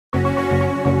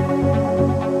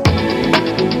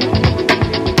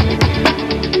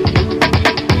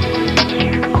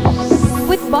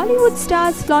Bollywood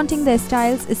stars flaunting their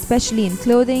styles, especially in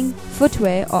clothing,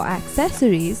 footwear or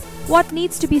accessories. What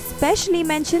needs to be specially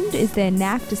mentioned is their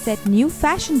knack to set new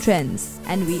fashion trends,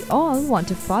 and we all want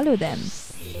to follow them.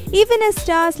 Even as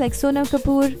stars like Sonam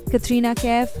Kapoor, Katrina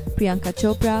Kaif, Priyanka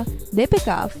Chopra,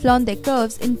 Deepika flaunt their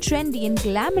curves in trendy and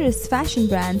glamorous fashion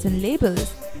brands and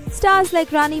labels, stars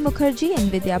like Rani Mukherjee and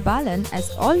Vidya Balan,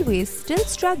 as always, still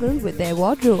struggle with their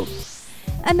wardrobe.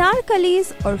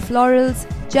 Anarkalis or florals,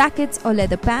 jackets or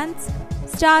leather pants,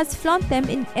 stars flaunt them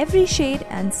in every shade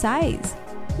and size.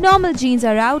 Normal jeans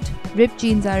are out, ripped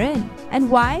jeans are in.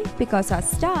 And why? Because our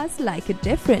stars like it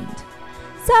different.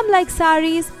 Some like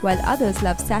saris, while others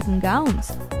love satin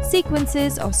gowns,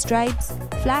 sequences or stripes,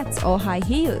 flats or high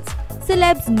heels.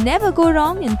 Celebs never go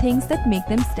wrong in things that make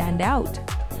them stand out.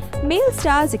 Male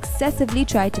stars excessively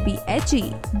try to be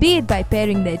edgy, be it by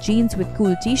pairing their jeans with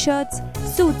cool t-shirts,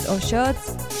 suits or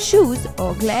shirts, shoes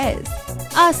or glares.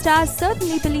 Our stars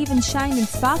certainly believe in shine and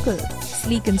sparkle,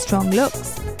 sleek and strong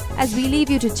looks. As we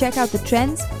leave you to check out the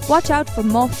trends, watch out for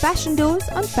more fashion dose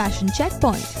on Fashion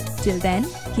Checkpoint. Till then,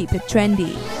 keep it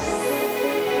trendy.